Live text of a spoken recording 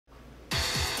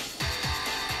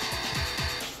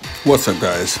What's up,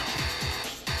 guys?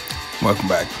 Welcome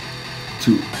back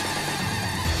to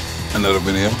another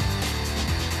video,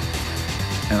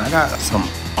 and I got some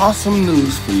awesome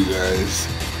news for you guys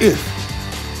if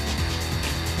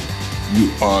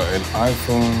you are an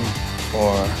iPhone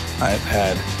or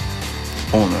iPad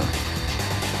owner.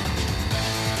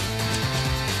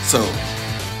 So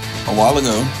a while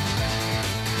ago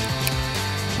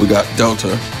we got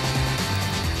Delta,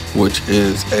 which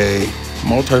is a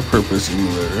multi-purpose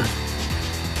emulator,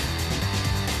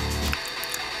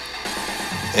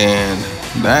 and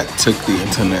that took the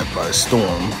internet by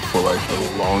storm for like the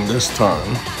longest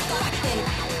time.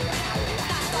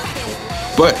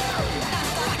 But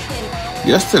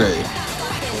yesterday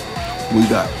we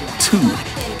got two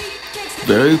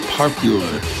very popular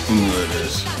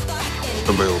emulators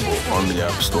available on the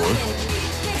App Store,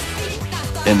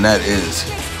 and that is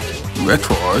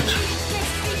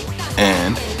RetroArch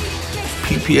and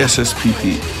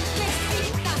PPSSPP.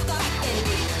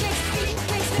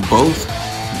 Both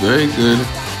very good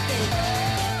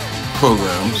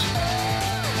programs.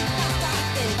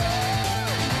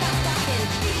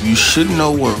 You should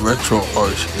know what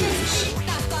RetroArch is,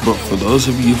 but for those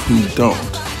of you who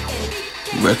don't,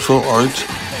 RetroArch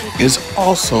is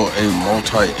also a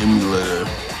multi-emulator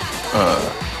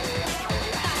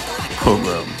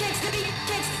program.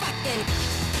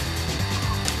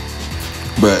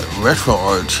 But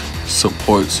RetroArch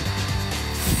supports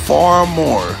far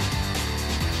more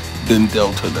than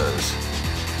Delta does.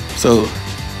 So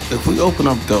if we open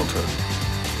up Delta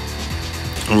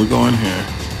and we go in here,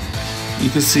 you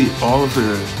can see all of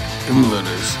the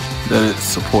emulators that it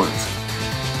supports: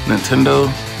 Nintendo,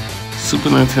 Super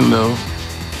Nintendo,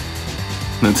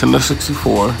 Nintendo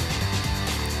 64,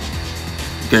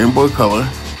 Game Boy Color.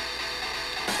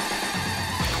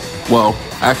 Well,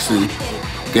 actually,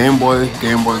 Game Boy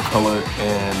Color,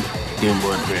 and Game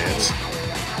Boy Advance.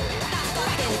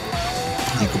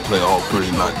 You can play all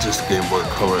three, not just Game Boy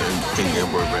Color and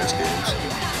Game Boy Advance games.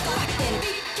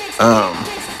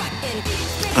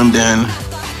 And then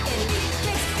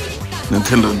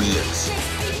Nintendo DS.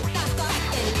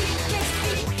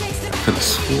 I could have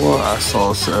swore I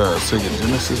saw Sega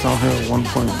Genesis on here at one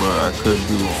point, but I could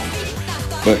be wrong.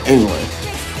 But anyway,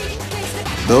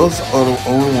 those are the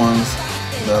only ones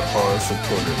that are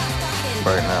supported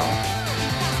right now.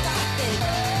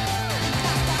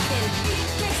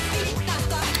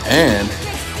 And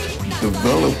the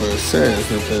developer says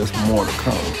that there's more to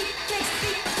come.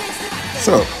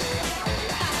 So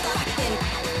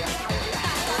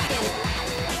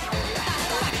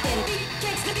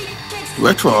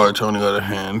RetroArch, on the other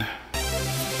hand,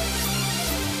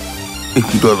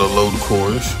 if you go to load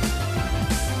cores,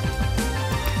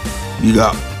 you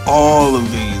got all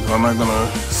of these. I'm not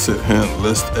gonna sit here and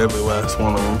list every last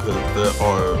one of them because there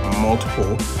are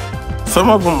multiple. Some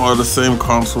of them are the same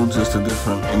console, just a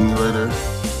different emulator,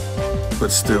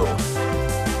 but still,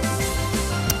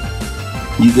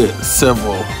 you get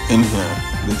several in here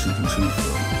that you can choose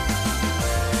from.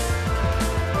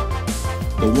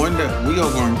 The one that we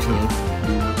are going to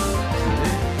do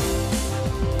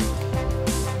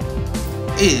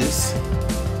today is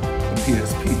the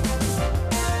PSP.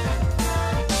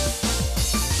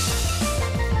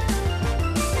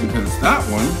 Because that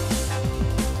one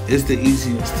is the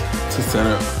easiest to set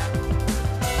up.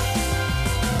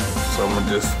 So I'm gonna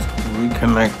just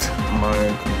reconnect my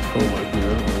controller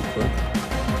here real quick.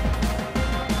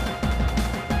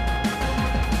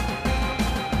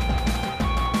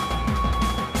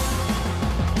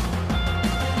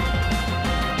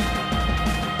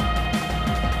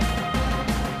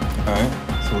 Alright,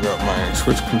 so we got my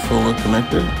Switch controller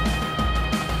connected.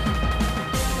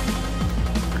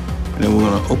 And then we're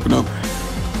going to open up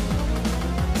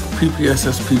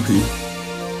PPSSPP.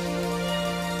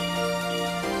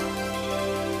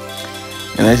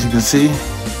 And as you can see,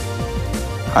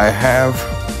 I have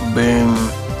been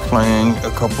playing a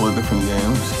couple of different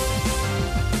games.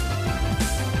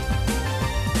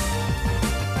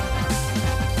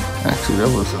 Actually,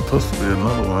 that was supposed to be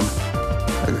another one.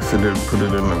 I guess I didn't put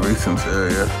it in the recents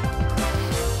area.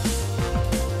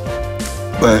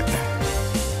 But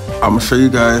I'm going to show you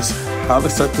guys how to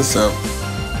set this up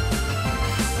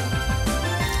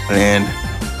and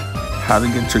how to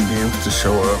get your games to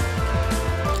show up,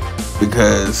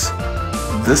 because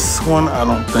this one I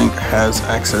don't think has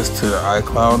access to the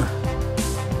iCloud.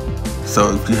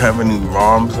 So if you have any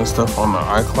ROMs and stuff on the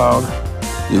iCloud,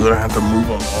 you're gonna have to move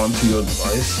them onto your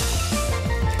device.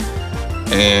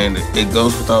 And it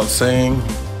goes without saying,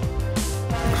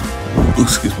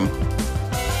 excuse me,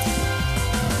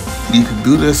 You can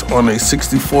do this on a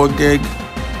 64 gig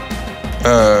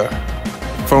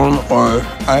iPhone or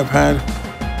iPad,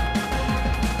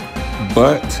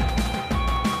 but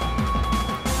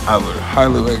I would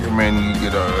highly recommend you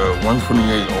get a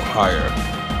 128 or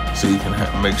higher, so you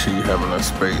can make sure you have enough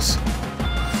space.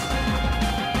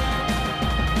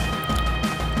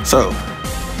 So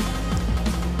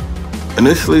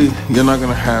initially, you're not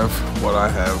gonna have what I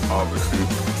have, obviously.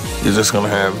 You're just gonna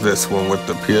have this one with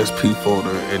the PSP folder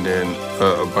and then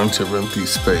a bunch of empty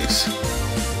space.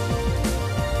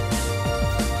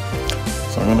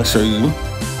 So I'm gonna show you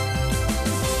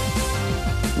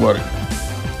what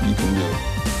you can do.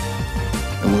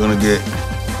 And we're gonna get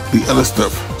the other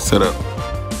stuff set up.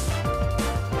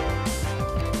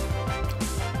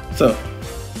 So,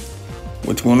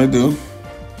 what you wanna do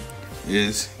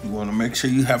is you want to make sure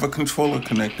you have a controller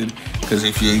connected, because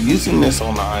if you're using this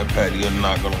on the iPad, you're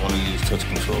not going to want to use touch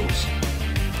controls.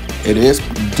 It is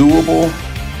doable.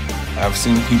 I've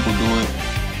seen people do it,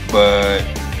 but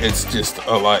it's just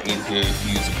a lot easier if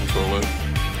you use a controller.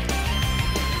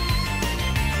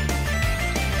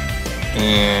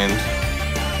 And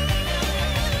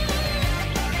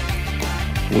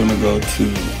we're going to go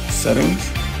to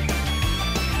settings,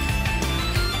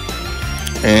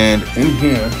 and in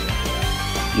here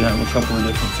you have a couple of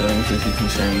different settings that you can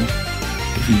change.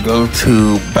 If you go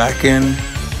to backend,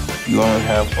 you only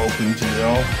have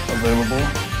OpenGL available.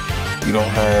 You don't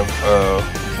have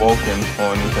Vulkan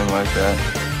or anything like that.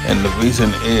 And the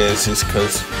reason is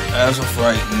because as of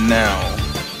right now,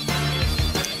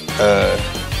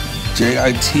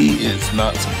 JIT is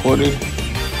not supported.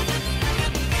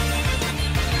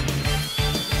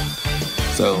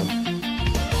 So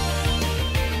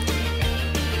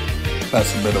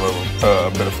that's a bit of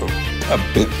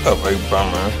a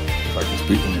bummer, if I can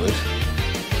speak English.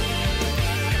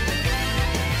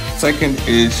 Second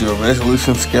is your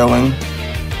resolution scaling.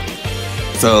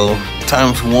 So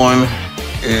 ×1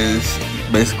 is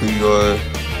basically your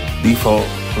default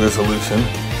resolution.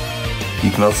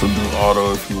 You can also do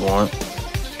auto if you want.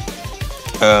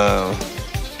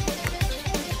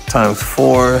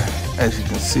 ×4, as you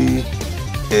can see,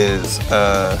 is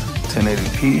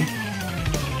 1080p.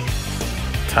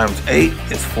 ×8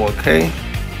 is 4K,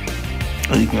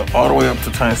 and you can go all the way up to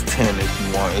 ×10 if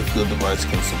you want, if your device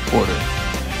can support it.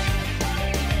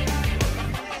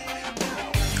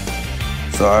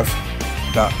 So I've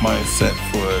got mine set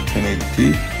for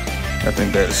 1080p. I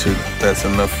think that's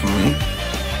enough for me.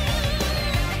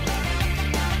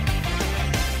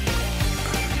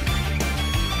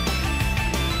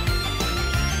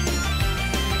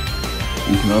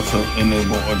 You can also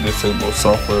enable or disable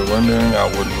software rendering. I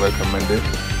wouldn't recommend it,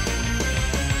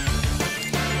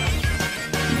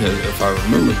 because if I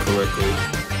remember correctly,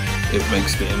 it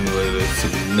makes the emulator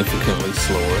significantly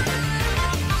slower.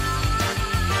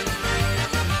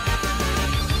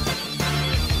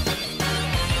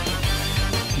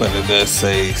 But it does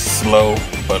say slow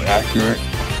but accurate.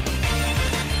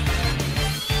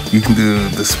 You can do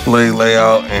display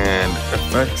layout and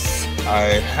effects.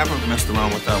 I haven't messed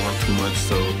around with that one too much,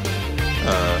 so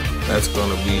that's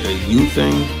going to be a you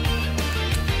thing.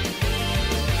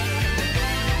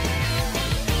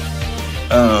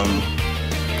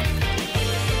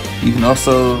 You can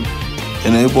also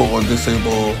enable or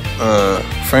disable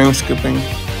frame skipping.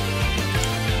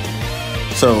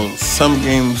 So some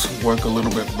games work a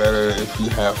little bit better if you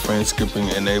have frame skipping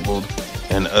enabled,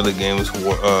 and other games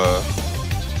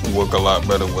work a lot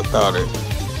better without it.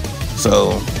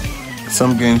 So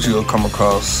some games you'll come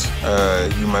across,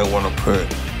 you might want to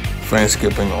put frame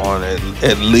skipping on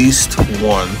at least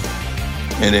one,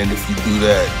 and then if you do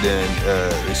that, then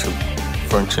it should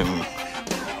function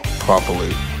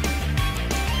properly.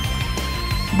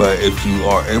 But if you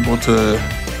are able to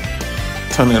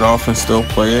turn it off and still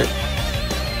play it,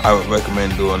 I would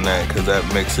recommend doing that, because that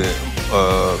makes it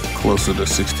closer to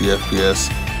 60 FPS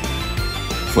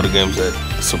for the games that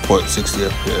support 60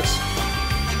 FPS.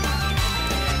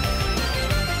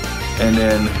 And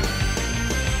then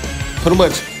pretty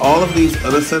much all of these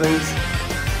other settings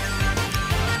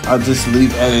I'll just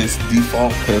leave as its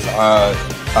default, because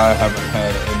I haven't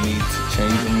had a need to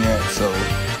change them yet. So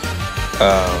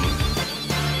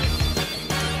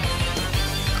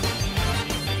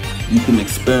you can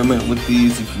experiment with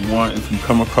these if you want. If you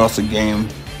come across a game,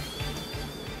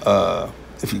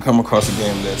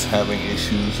 that's having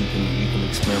issues, you can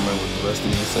experiment with the rest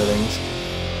of these settings.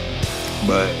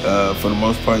 But for the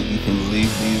most part, you can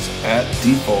leave these at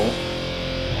default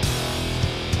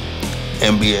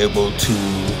and be able to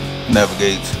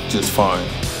navigate just fine.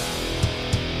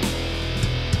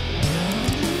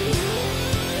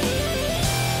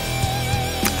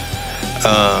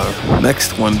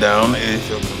 Next one down is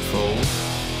your controls.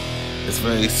 It's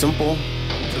very simple.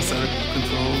 to set up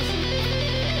controls.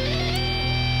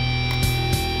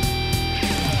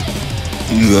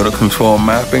 You go to control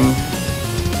mapping,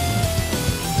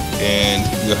 and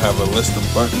you'll have a list of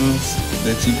buttons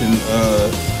that you can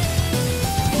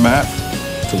map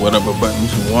to whatever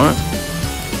buttons you want.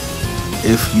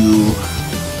 If you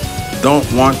don't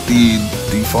want the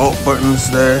default buttons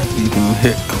there, you can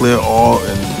hit clear all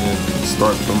and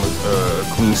start from a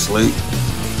clean slate.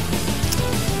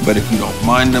 But if you don't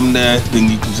mind them there, then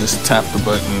you can just tap the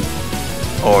button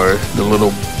or the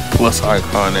little plus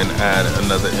icon and add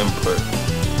another input.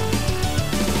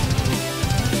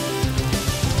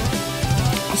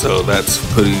 So that's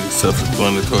pretty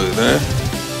self-explanatory there.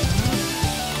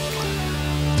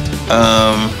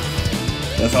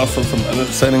 There's also some other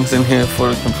settings in here for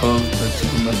the controls that you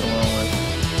can mess around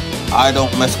with. I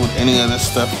don't mess with any of this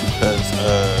stuff because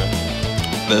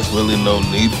there's really no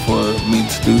need for me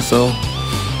to do so.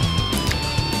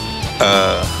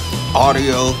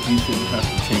 Audio, you shouldn't have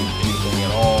to change anything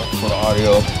at all for the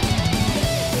audio.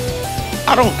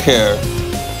 I don't care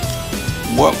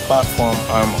what platform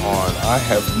I'm on. I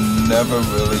have never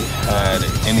really had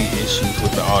any issues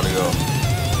with the audio.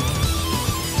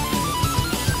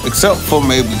 Except for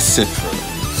maybe Citra.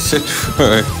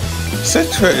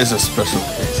 Citra is a special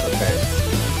case, okay?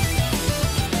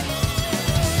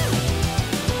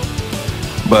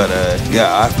 But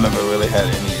yeah, I've never really had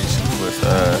any issues with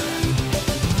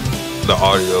the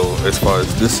audio as far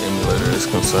as this emulator is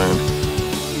concerned,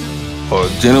 or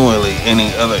genuinely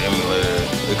any other emulator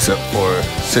except for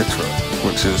Citra,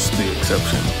 which is the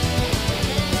exception.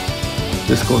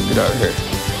 Let's go get out of here.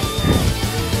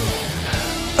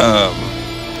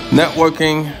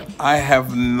 Networking, I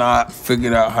have not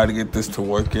figured out how to get this to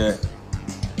work yet.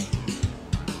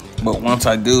 But once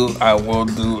I do, I will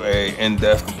do a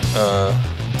in-depth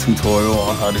tutorial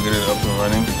on how to get it up and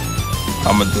running.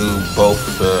 I'm gonna do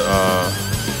both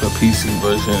the PC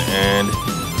version and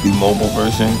the mobile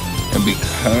version. And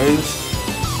because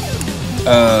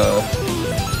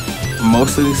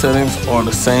most of these settings are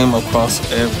the same across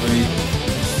every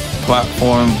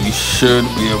platform, you should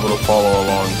be able to follow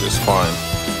along just fine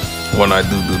when I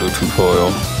do the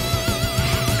tutorial.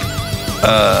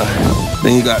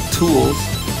 Then you got tools,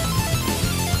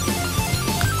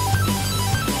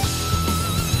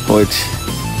 which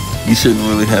you shouldn't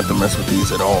really have to mess with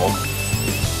these at all.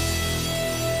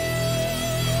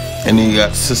 And then you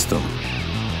got system,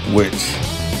 which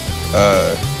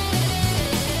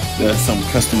there's some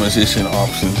customization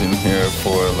options in here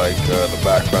for like the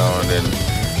background and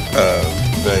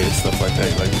various stuff like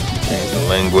that. Like you can change the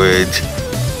language.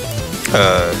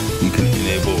 You can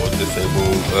enable or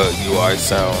disable UI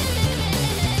sound,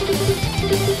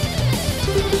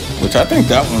 which I think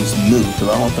that one's new because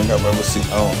I don't think I've ever seen.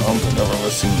 I don't think I've ever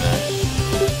seen that.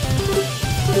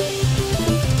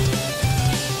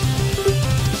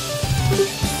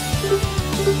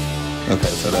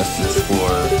 Okay, so that's just for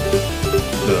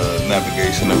the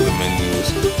navigation of the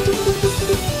menus.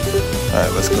 All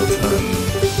right, let's go turn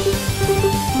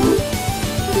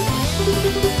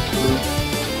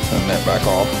that back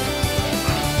off.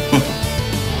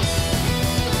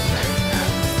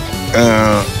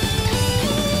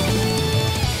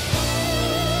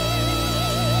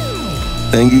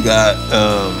 Then you got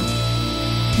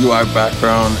UI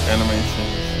background animations.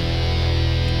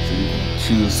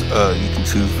 So you can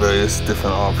choose various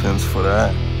different options for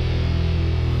that.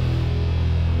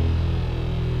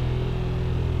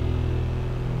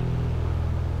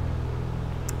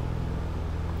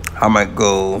 I might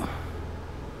go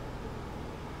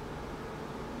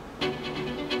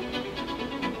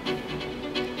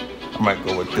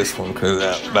with this one because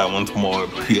that one's more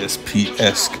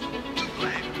PSP-esque.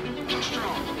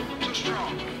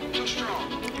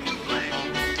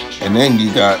 And then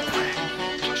you got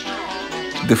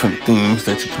different themes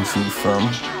that you can choose from.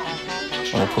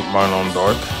 I'm gonna put mine on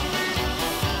dark.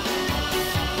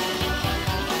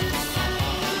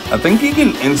 I think you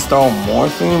can install more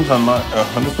themes. I'm not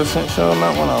 100% sure on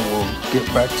that one. I will get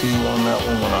back to you on that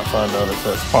one when I find out if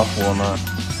that's possible or not.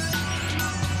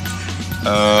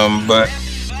 But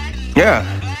yeah,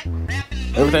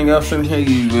 everything else in here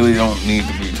you really don't need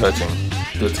to be touching.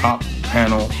 The top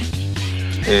panel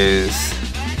is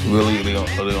really the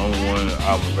only one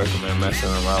I would recommend messing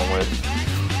around with,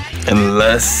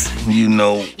 unless you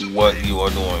know what you are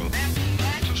doing.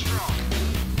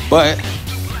 But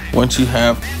once you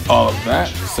have all of that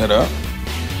set up,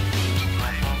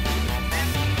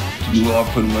 you are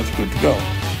pretty much good to go.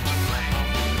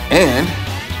 And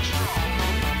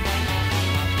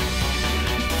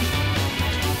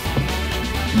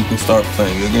you can start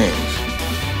playing your games.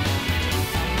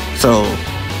 So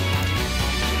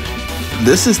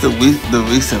this is the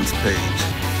recents page,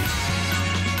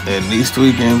 and these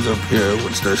 3 games up here,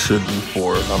 which there should be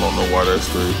 4. I don't know why there's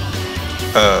 3.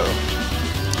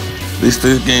 These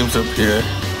 3 games up here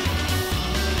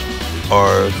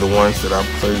are the ones that I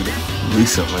played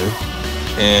recently.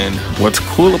 And what's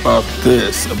cool about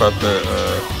this, about the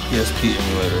PSP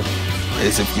emulator,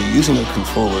 is if you're using a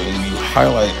controller and you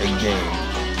highlight a game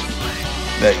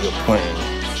that you're playing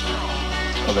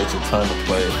or that you're trying to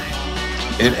play,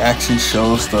 it actually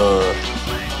shows the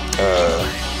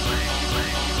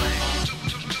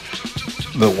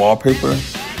wallpaper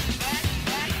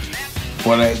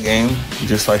for that game,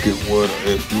 just like it would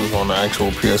if it was on the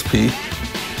actual PSP.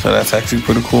 So that's actually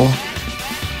pretty cool.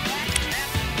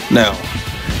 Now,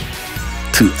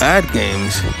 to add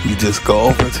games, you just go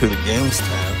over to the Games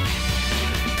tab,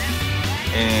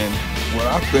 and what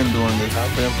I've been doing is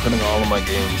I've been putting all of my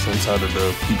games inside of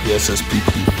the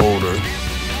PPSSPP folder,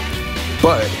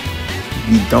 but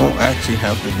you don't actually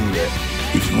have to do that.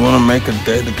 If you want to make a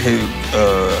dedicated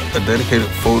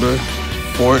folder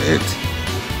for it,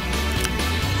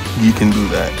 you can do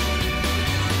that.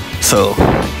 So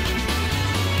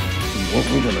what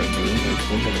we're gonna do is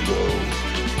we're gonna go.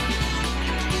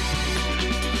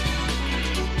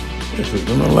 Is it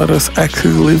gonna let us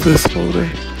actually leave this folder?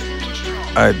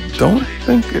 I don't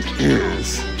think it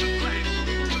is.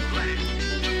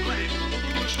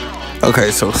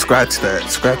 Okay, so scratch that.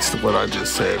 Scratch what I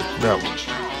just said. That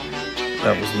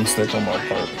was a mistake on my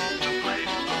part.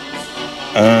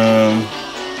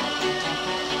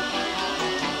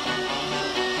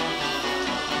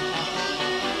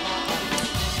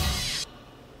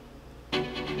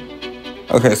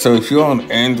 Okay, so if you're on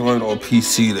Android or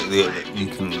PC, you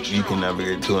can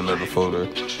navigate to another folder.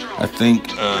 I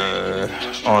think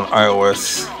on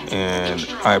iOS and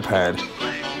iPad,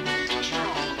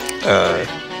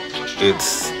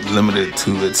 it's limited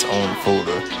to its own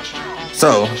folder.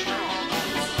 So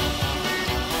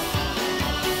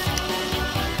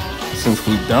since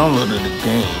we downloaded the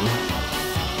game,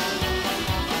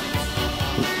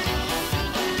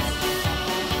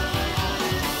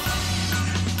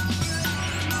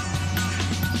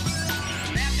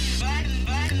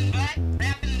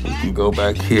 go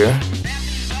back here,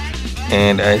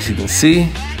 and as you can see,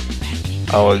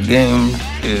 our game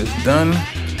is done.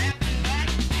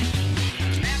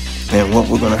 And what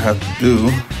we're gonna have to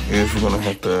do is we're gonna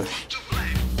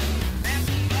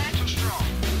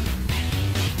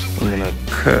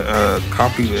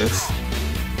copy this,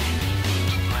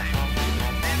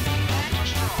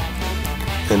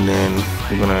 and then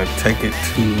we're gonna take it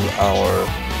to our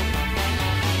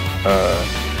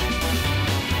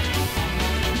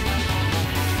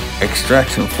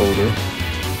extraction folder.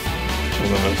 We're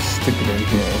gonna stick it in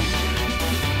here.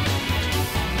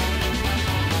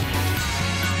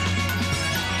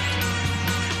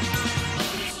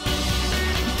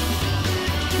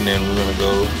 And then we're gonna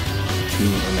go to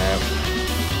an app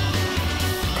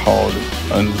called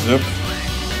Unzip.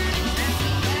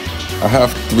 I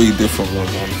have 3 different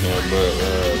ones on here, but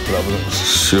I wasn't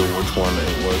sure which one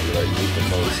it was that I used the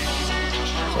most.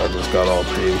 So I just got all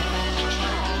 3.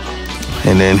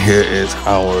 And then here is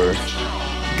our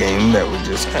game that we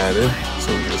just added.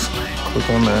 So just click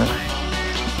on that,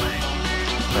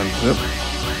 unzip,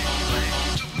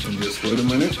 and just wait a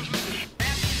minute.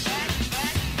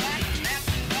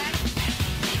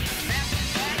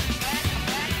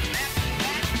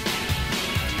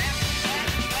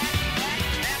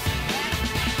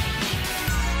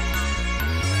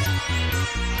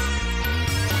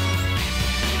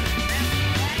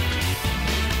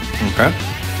 Okay.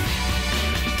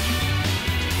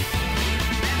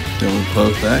 Then we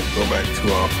close that, go back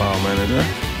to our file manager,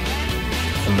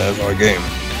 and that's our game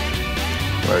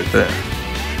right there.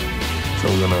 So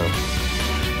we're gonna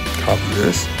copy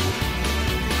this,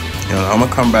 and I'm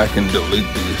gonna come back and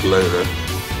delete these later.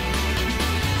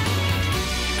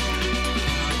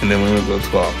 And then we're gonna go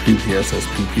to our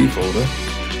PPSSPP folder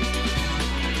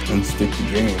and stick the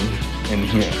game in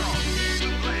here.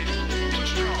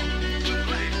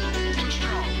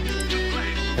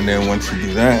 And then once you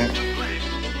do that,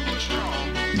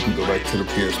 you can go back to the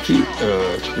PSP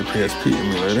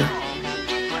emulator,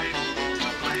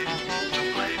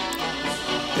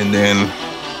 and then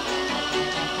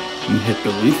you hit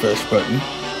the refresh button,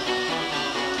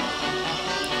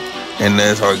 and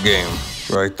there's our game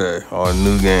right there, our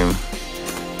new game.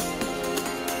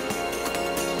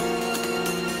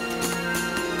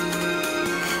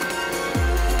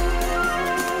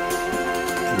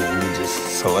 And then you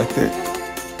just select it.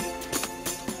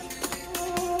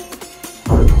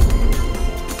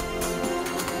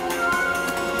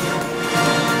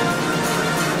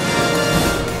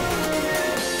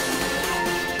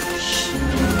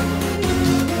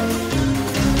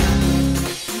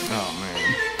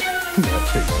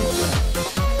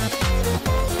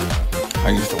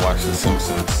 The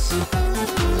Simpsons.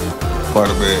 Part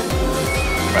of it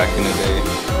back in the day.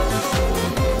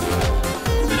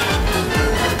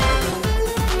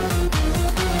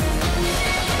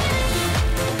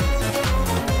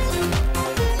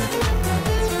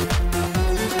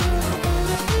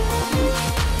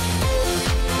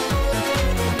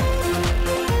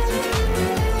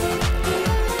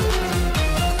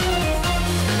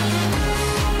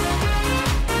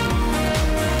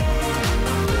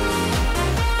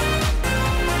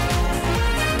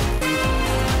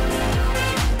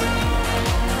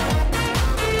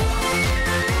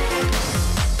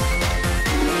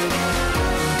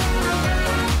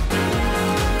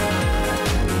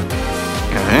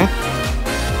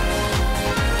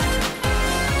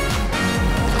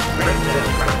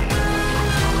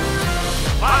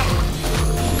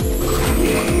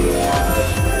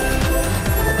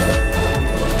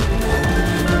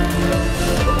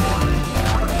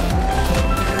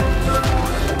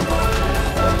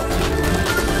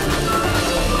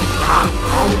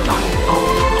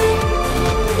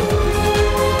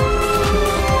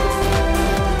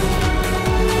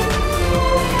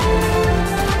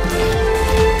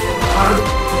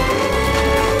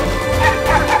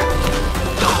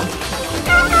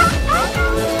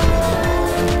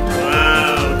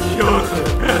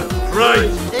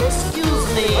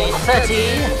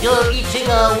 You're eating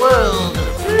our world.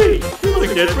 Hey, you're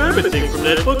like that rabbit thing from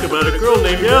that book about a girl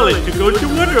named Alice to go to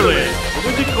Wonderland. What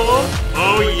was it called?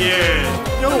 Oh yeah,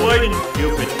 Snow White and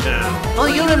Cupid Town. For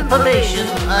your information,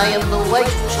 I am the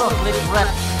white chocolate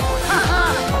rabbit.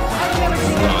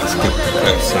 Let's skip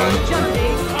that scene.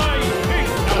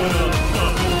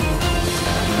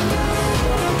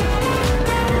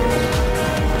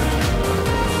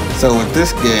 So with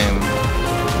this game,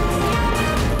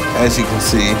 as you can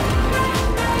see,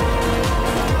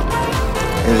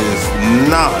 it is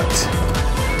not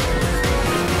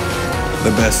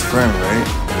the best frame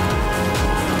rate,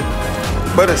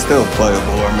 but it's still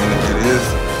playable. I mean, it is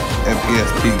a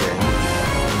PSP game.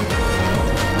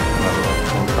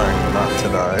 I'm trying not to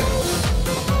die.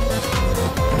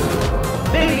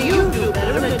 Maybe you do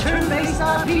better than a turn-based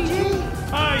RPG.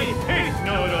 I hate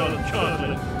know-it-all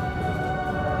chocolate.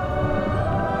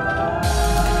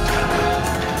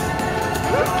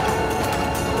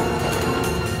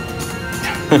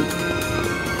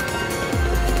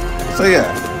 So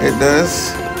yeah, it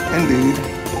does indeed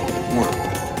work.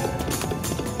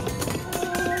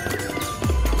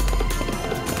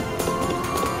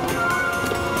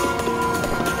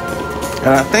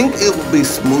 And I think it would be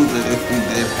smoother if we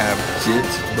did have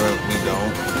jits, but we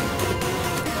don't.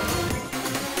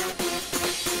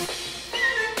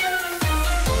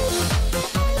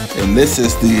 And this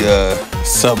is the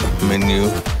sub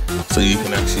menu, so you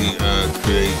can actually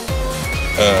create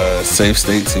save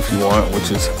states if you want,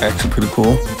 which is actually pretty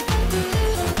cool.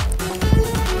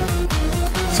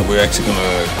 So we're actually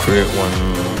gonna create one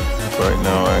right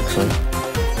now, actually,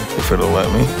 if it'll let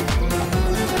me.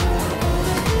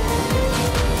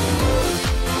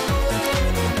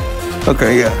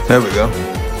 Okay, yeah, there we go.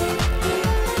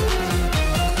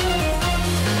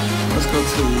 Let's go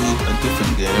to a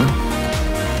different game.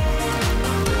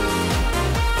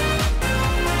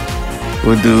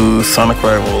 We'll do Sonic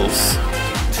Rivals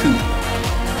 2.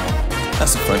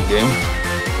 That's a fun game.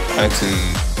 I actually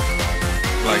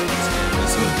like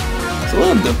this game. It's a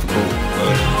little difficult,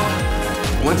 but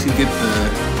once you get the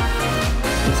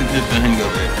hang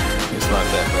of it, it's not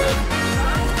that bad.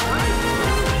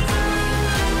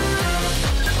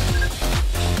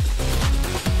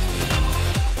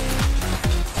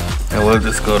 And we'll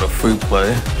just go to free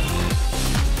play.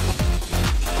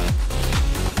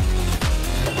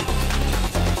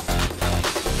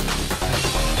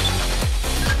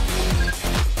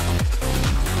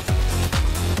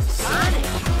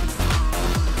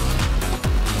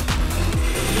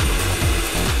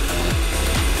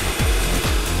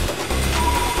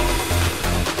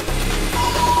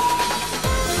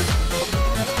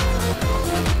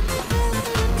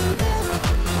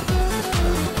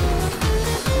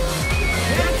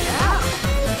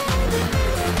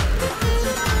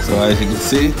 So as you can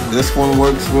see, this one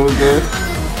works really good.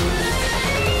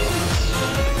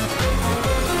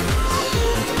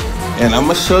 And I'm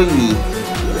gonna show you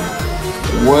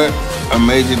what a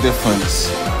major difference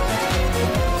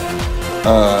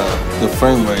the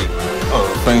frame rate or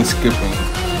frame skipping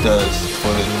does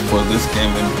for this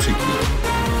game in particular.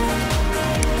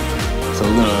 So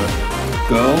we're gonna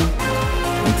go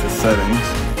into settings.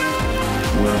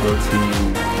 We're gonna go to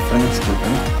frame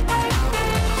skipping.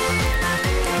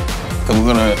 And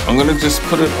I'm gonna just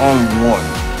put it on 1.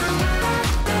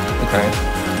 Okay.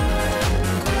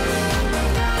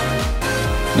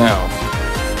 Now,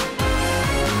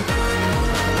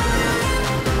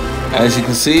 as you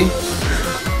can see,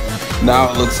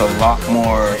 now it looks a lot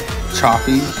more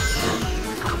choppy,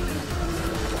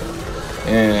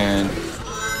 and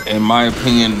in my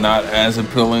opinion, not as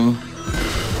appealing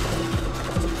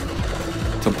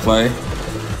to play.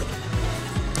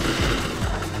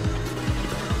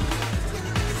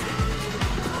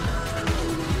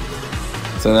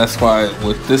 So that's why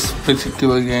with this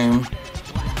particular game,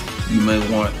 you may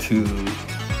want to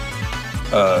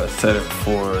set it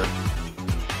for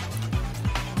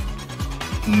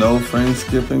no frame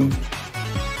skipping.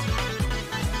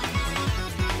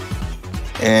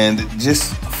 And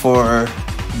just for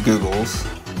giggles,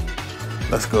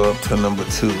 let's go up to number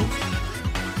 2.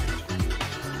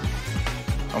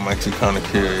 I'm actually kind of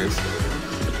curious.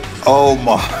 Oh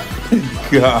my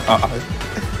god.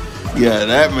 Yeah,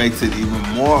 that makes it even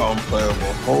more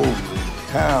unplayable. Holy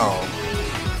cow.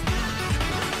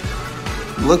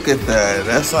 Look at that.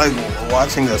 That's like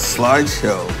watching a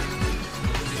slideshow.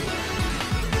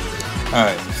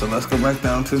 Alright, so let's go back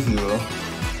down to 0.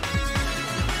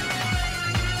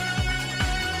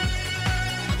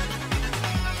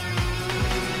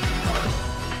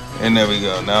 And there we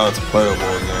go. Now it's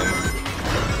playable again.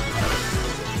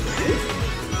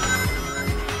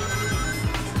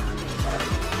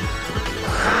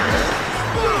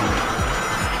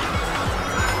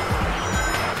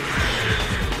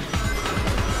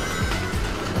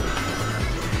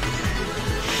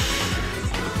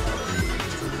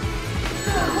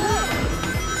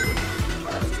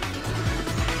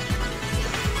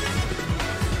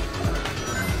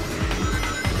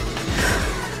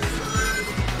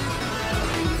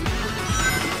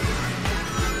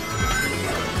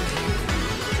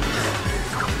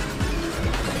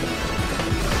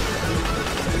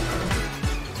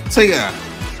 So yeah,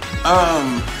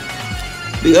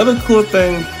 the other cool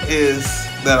thing is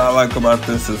that I like about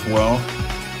this as well,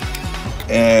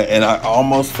 and I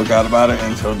almost forgot about it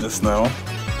until just now,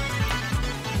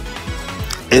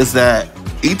 is that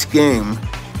each game,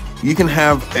 you can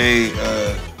have a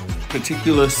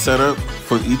particular setup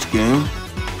for each game.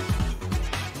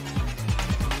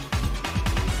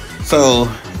 So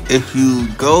if you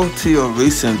go to your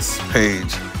recents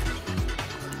page,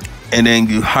 and then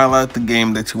you highlight the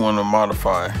game that you want to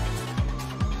modify,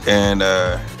 and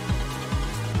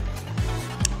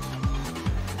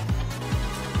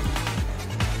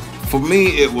for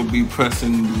me it would be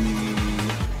pressing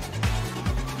the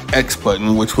X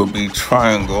button, which would be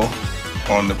triangle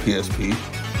on the PSP.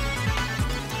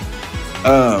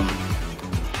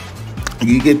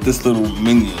 You get this little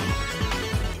menu,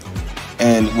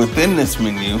 and within this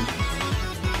menu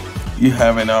you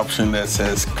have an option that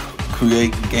says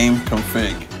create game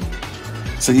config.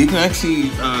 So you can actually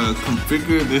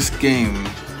configure this game,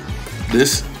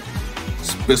 this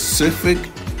specific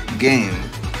game,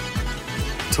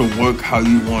 to work how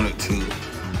you want it to,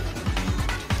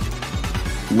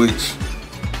 which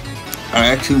I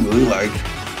actually really like.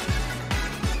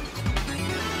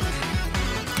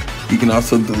 You can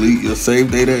also delete your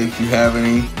save data if you have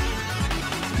any.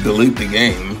 Delete the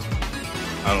game.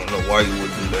 I don't know why you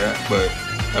would do that, but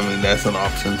I mean, that's an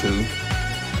option too.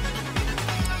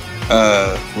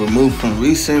 Remove from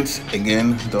recents.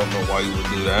 Again, don't know why you would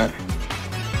do that.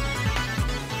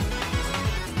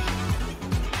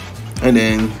 And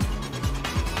then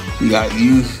you got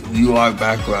use UI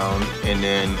background, and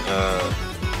then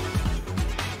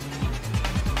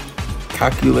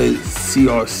calculate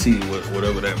CRC,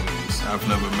 whatever that means. I've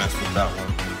never messed with that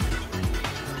one.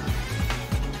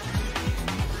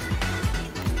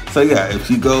 So yeah, if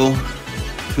you go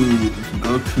to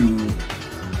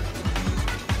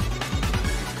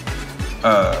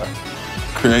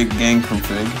create game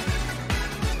config,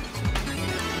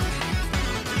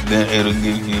 then it'll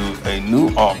give you a new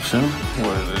option.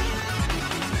 Where is it?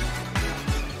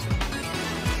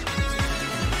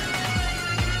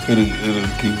 It'll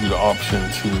give you the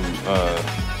option to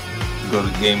go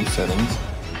to game settings,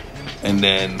 and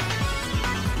then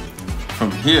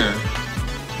from here,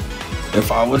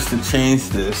 if I was to change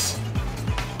this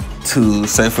to,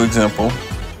 say for example,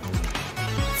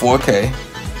 4K,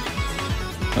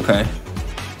 okay,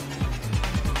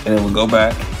 and then we go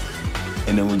back,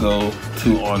 and then we go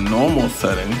to our normal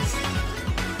settings.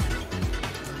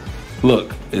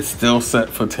 Look, it's still set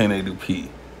for 1080p,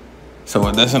 so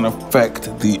it doesn't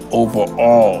affect the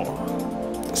overall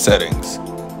settings.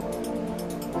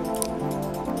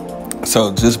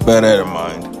 So just bear that in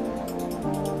mind.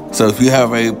 So if you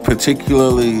have a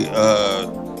particularly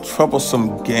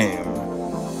troublesome game,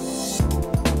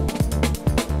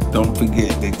 don't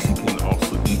forget that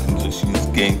you can just use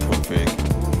game config.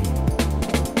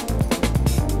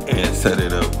 and set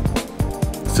it up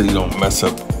so you don't mess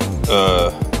up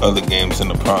other games in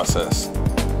the process.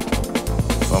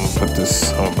 So I'm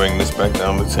gonna bring this back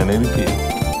down to 1080p.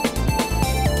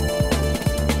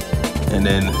 And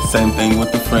then same thing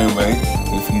with the frame rate.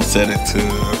 If you set it to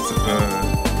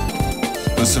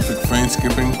specific frame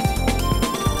skipping,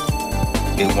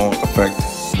 it won't affect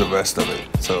the rest of it.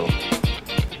 So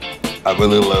I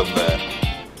really love that.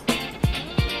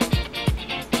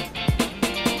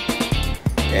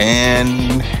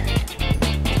 And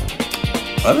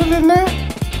other than that,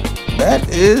 that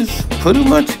is pretty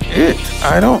much it.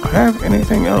 I don't have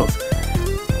anything else.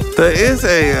 There is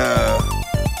a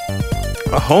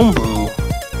homebrew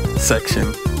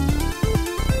section.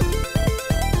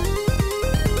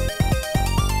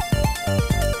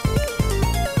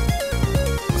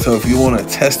 So if you want to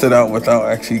test it out without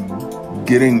actually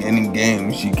getting any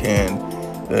games, you can.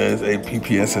 There's a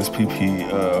PPSSPP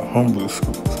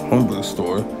homebrew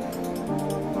store,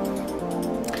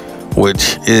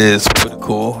 which is pretty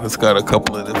cool. It's got a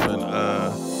couple of different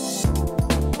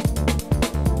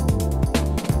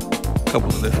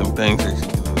things that you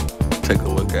can take a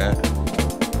look at.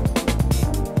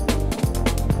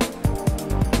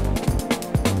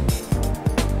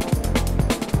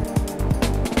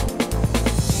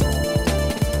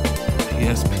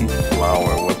 PSP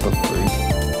Flower, what the freak?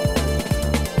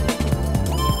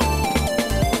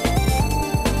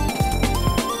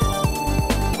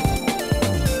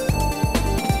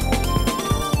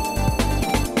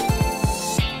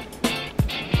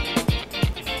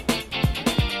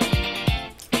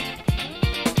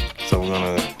 So we're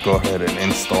gonna go ahead and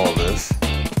install this.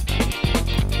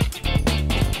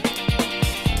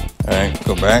 All right,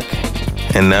 go back,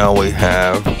 and now we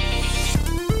have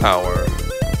our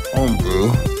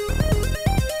homebrew.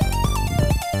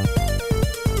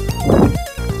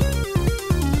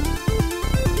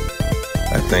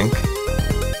 I think.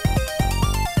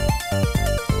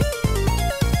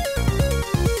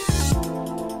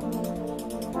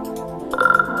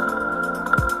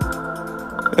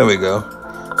 There we go.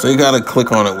 So you gotta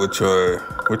click on it with your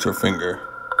finger.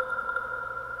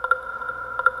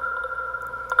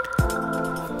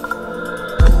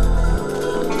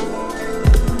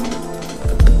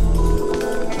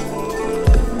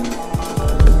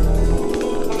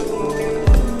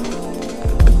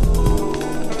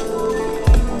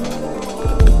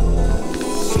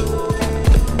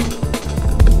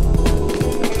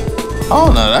 Oh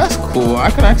no, that's cool. I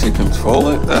can actually control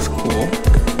it. That's cool.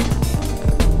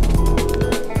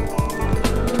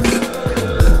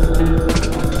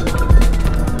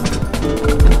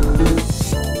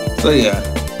 So yeah,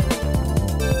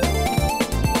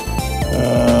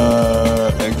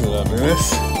 exit out of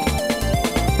this,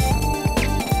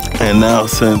 and now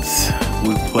since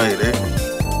we played it,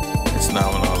 it's now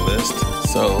on our list.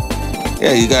 So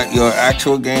yeah, you got your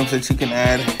actual games that you can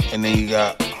add, and then you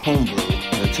got homebrew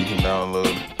that you can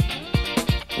download,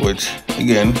 which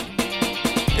again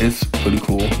is pretty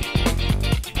cool.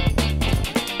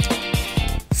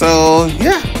 So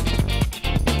yeah,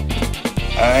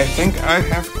 I think I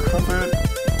have covered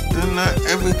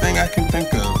everything I can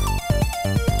think of.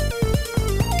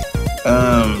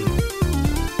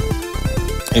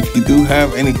 If you do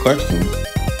have any questions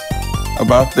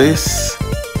about this,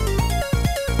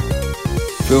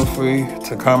 feel free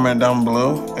to comment down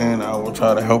below, and I will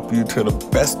try to help you to the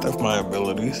best of my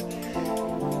abilities.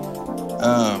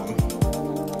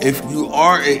 If you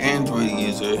are an Android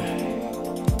user,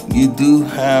 you do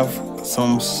have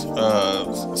some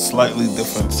slightly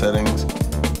different settings,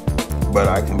 but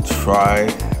I can try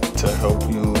to help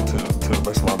you to the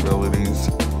best of my abilities,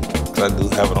 because I do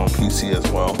have it on PC as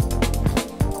well.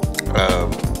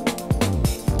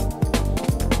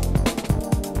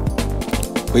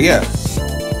 But yeah,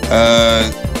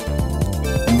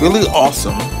 really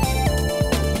awesome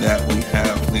that we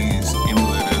have these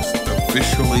emulators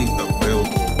officially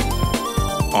available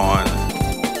on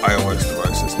iOS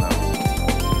devices now.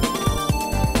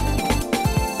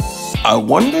 I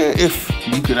wonder if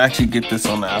you could actually get this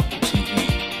on the Apple TV.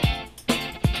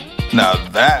 Now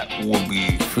that would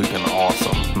be freaking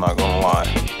awesome, I'm not gonna lie.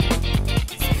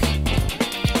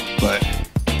 But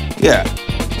yeah,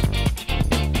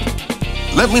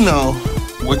 let me know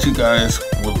what you guys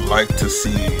would like to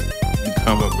see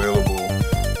become available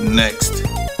next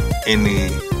in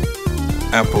the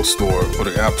Apple Store or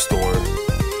the App Store.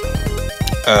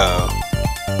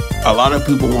 A lot of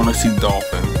people want to see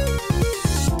Dolphin,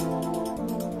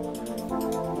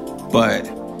 but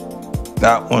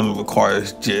that one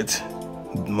requires JIT,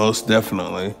 most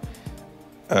definitely.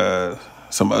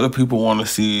 Some other people want to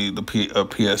see the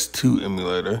PS2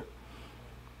 emulator,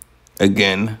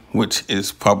 again, which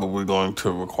is probably going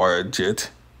to require JIT.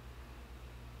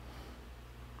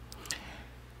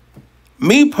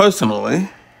 Me personally,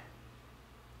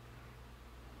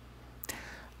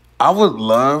 I would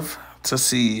love to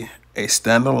see a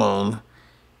standalone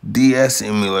DS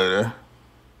emulator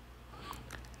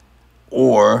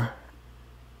or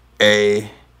a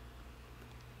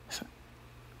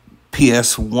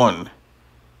PS1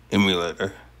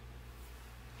 emulator.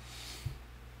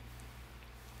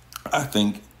 I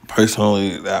think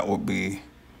personally that would be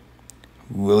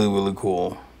really, really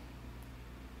cool.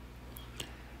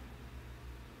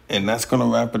 And that's going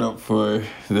to wrap it up for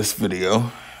this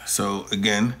video. So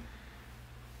again,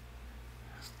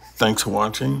 thanks for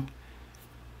watching.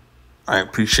 I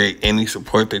appreciate any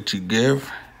support that you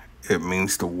give. It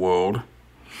means the world.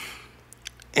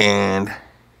 And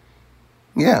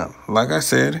yeah, like I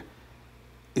said,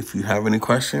 if you have any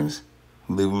questions,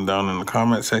 leave them down in the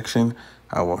comment section.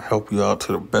 I will help you out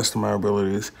to the best of my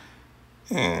abilities.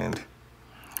 And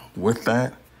with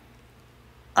that,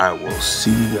 I will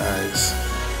see you guys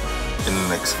in the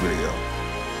next video.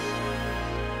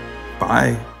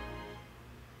 Bye.